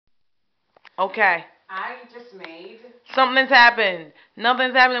Okay. I just made. Something's happened.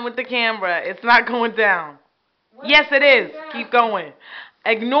 Nothing's happening with the camera. It's not going down. What Yes, it is. down? Keep going.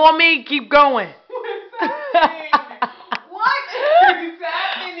 Ignore me. Keep going. What's happening? What is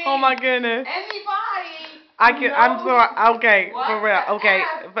happening? Oh my goodness. Anybody? I'm sorry. Okay, What for real. the Okay,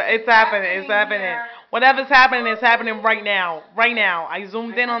 F but is it's happening. It's happening happening. here? Whatever's happening is happening right now. Right now. I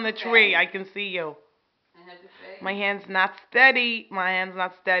zoomed I in on the have to tree. say- I can see you. I had to say. My hand's not steady. My hand's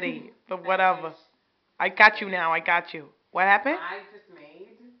not steady. But whatever. I got you now. I got you. What happened? I just made.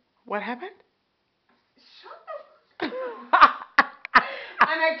 What happened? Shut the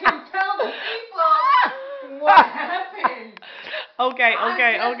And I can tell the people what happened. Okay, I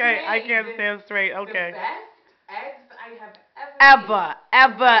okay, just okay. I made can't stand straight. Okay. The best eggs I have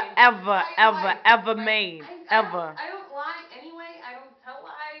Ever made. Ever. I don't lie anyway. I don't tell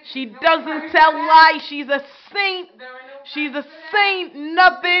lies. She There's no doesn't curse tell in that. lies. She's a saint. There are no She's a curses in that. saint.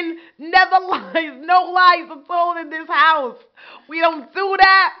 Nothing. Never lies. No lies are told in this house. We don't do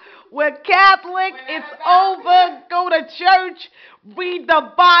that. We're Catholic. We're It's not over. Go to church. Read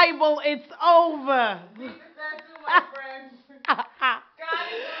the Bible. It's over. Jesus said to my friends. God is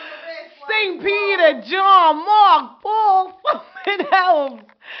on the wrist. Like, St. whoa. Peter, John, Mark, Paul, something else.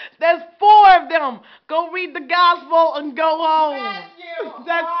 There's 4 of them. Go read the gospel and go home. Matthew,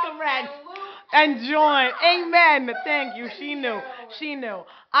 That's Mark, correct. and Luke, And John. John. Amen. Thank you. She knew. She knew.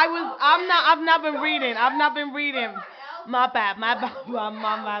 I've not been reading. I've not been reading. My bad. My bad.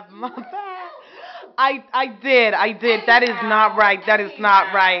 My bad. I did. That is not right. That is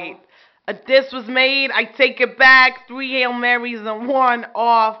not right. A dish was made. I take it back. 3 Hail Marys and 1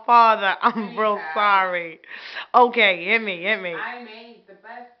 Our Father. I'm real sorry. Okay, hit me. I made the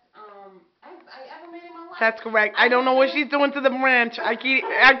best eggs I ever made in my life. That's correct. I don't know what she's doing to the branch. I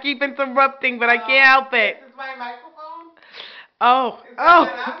keep interrupting, but I can't help it. This is my microphone. Oh. Is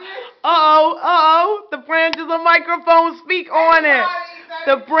that obvious? Uh-oh. The branch is a microphone. Speak on it.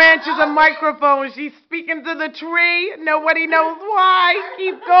 The branch is a microphone. She's speaking to the tree. Nobody knows why.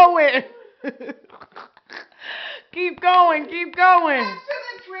 Keep going. Keep going. To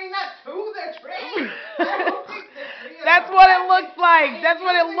the tree, not to the tree. I don't think the tree is That's a what it weapon. looks like. That's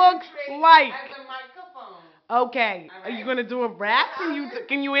what it I'm looks using the tree like. As a microphone. Okay. All Are you right. gonna do a rap?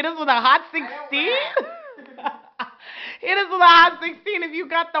 Can you hit us with a hot 16? Hit us with a hot 16 if you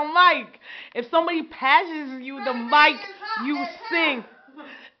got the mic. If somebody passes you the mic, you sing.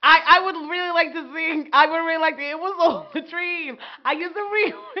 I would really like to sing. I would really like to. It was all a dream. I used to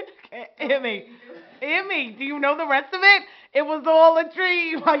read. Hear me. Do you know the rest of it? It was all a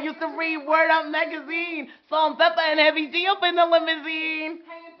dream. I used to read Word Up magazine. Salt and Pepper and Heavy D up in the limousine.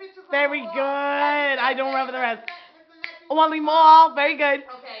 Very good. I don't remember the rest. Only more. Very good.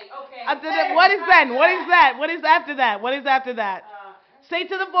 Okay. After that, what is then? What is that? What is after that? What is after that? Say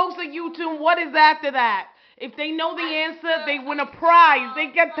to the folks at YouTube, what is after that? If they know the answer, they win a prize. They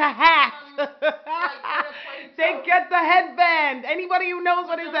get the hat. They get the headband. Anybody who knows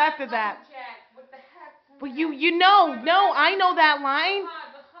what is after that? But you know, no, I know that line.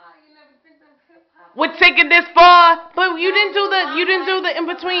 We're taking this far, but you didn't do the in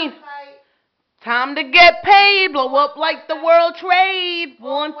between. Time to get paid, blow up like the World Trade.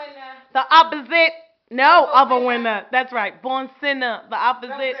 Born the opposite, of a winner. That's right, born sinner, the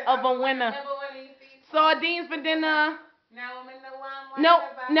opposite of a winner. Sardines for dinner. Now I'm in the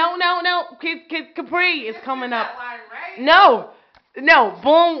limelight. No. Kid Capri is coming up. No,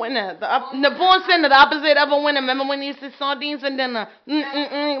 born winner. The born sinner, the opposite of a winner. Remember when you used to sardines for dinner?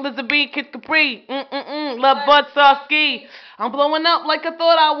 Elizabeth, Kid Capri. Love Bud Sarsky. I'm blowing up like I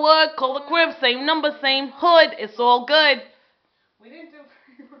thought I would. Call the crib, same number, same hood. It's all good. We didn't do.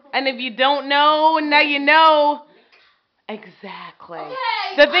 And if you don't know, now you know. Exactly.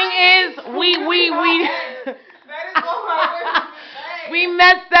 Okay, The thing is, we That is all I wanted to say. we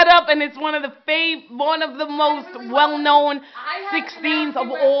messed that up, and it's one of the most well-known 16s of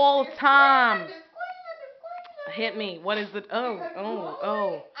all time. Disclaimer. Hit me. What is it? Oh. I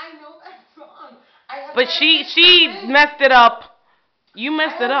know that song. But she messed it up. You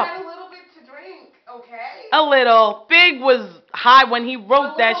messed it I up. had a little bit to drink, okay? A little. Big was high when he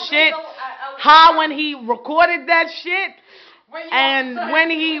wrote that shit. High when he recorded that shit. And when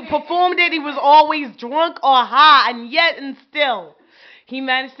he performed it, he was always drunk or high, and yet and still, he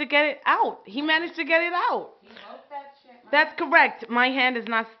managed to get it out. He wrote that shit. That's correct. My hand is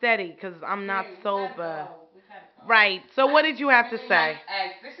not steady because I'm not sober. Right. So what did you have to say?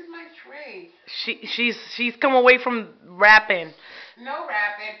 This is my tree. She's come away from rapping. No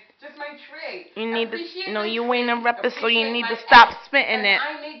rapping, just my tree. You need Appreciate to. No, my you tree. ain't a rapper, so you Appreciate need my to stop eggs. spitting And it.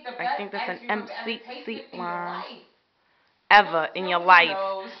 I make the I best think that's eggs an you have ever MC tasted seat in your line. life. ever in your life.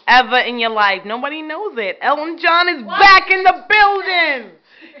 knows? Ever in your life. Nobody knows it. Elton John is back in the building.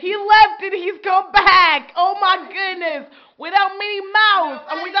 He left and he's come back. Oh my goodness. Without Minnie Mouse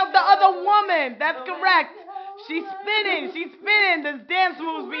and without the other woman. That's correct. She's spinning. She's spinning. This dance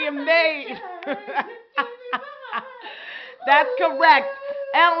move's being made. That's correct.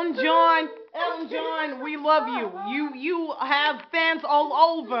 Elton John, we love you. You have fans all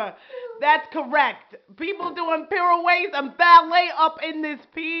over. That's correct. People doing pirouettes and ballet up in this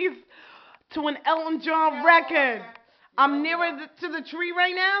piece to an Elton John record. I'm nearer to the tree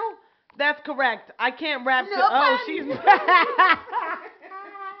right now. That's correct. I can't rap. Oh, she's back.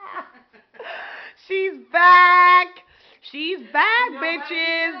 She's back. She's back,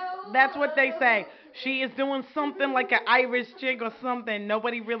 bitches. That's what they say. She is doing something like an Irish jig or something.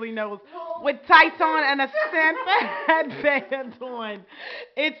 Nobody really knows. With tights on and a Santa headband on.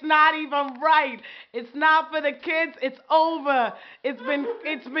 It's not even right. It's not for the kids. It's over. It's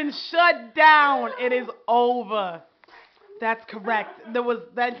been shut down. It is over. That's correct. There was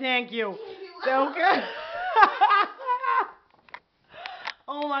that. Thank you. Okay.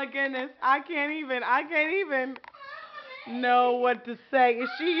 Oh my goodness. I can't even know what to say.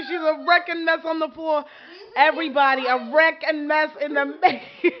 She's a wreck and mess on the floor. Everybody, a wreck and mess in the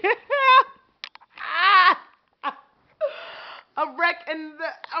a wreck and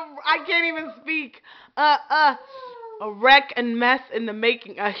I can't even speak. A wreck and mess in the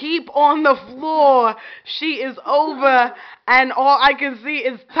making. A heap on the floor. She is over, and all I can see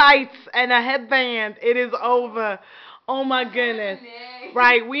is tights and a headband. It is over. Oh my goodness.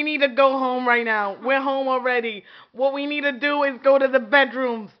 Right, we need to go home right now. We're home already. What we need to do is go to the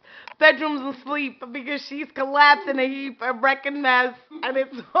bedrooms and sleep because she's collapsed in a heap of wreck and mess, and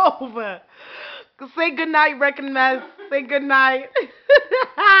it's over. Say goodnight, wreck and mess. Say goodnight.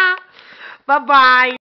 Bye-bye.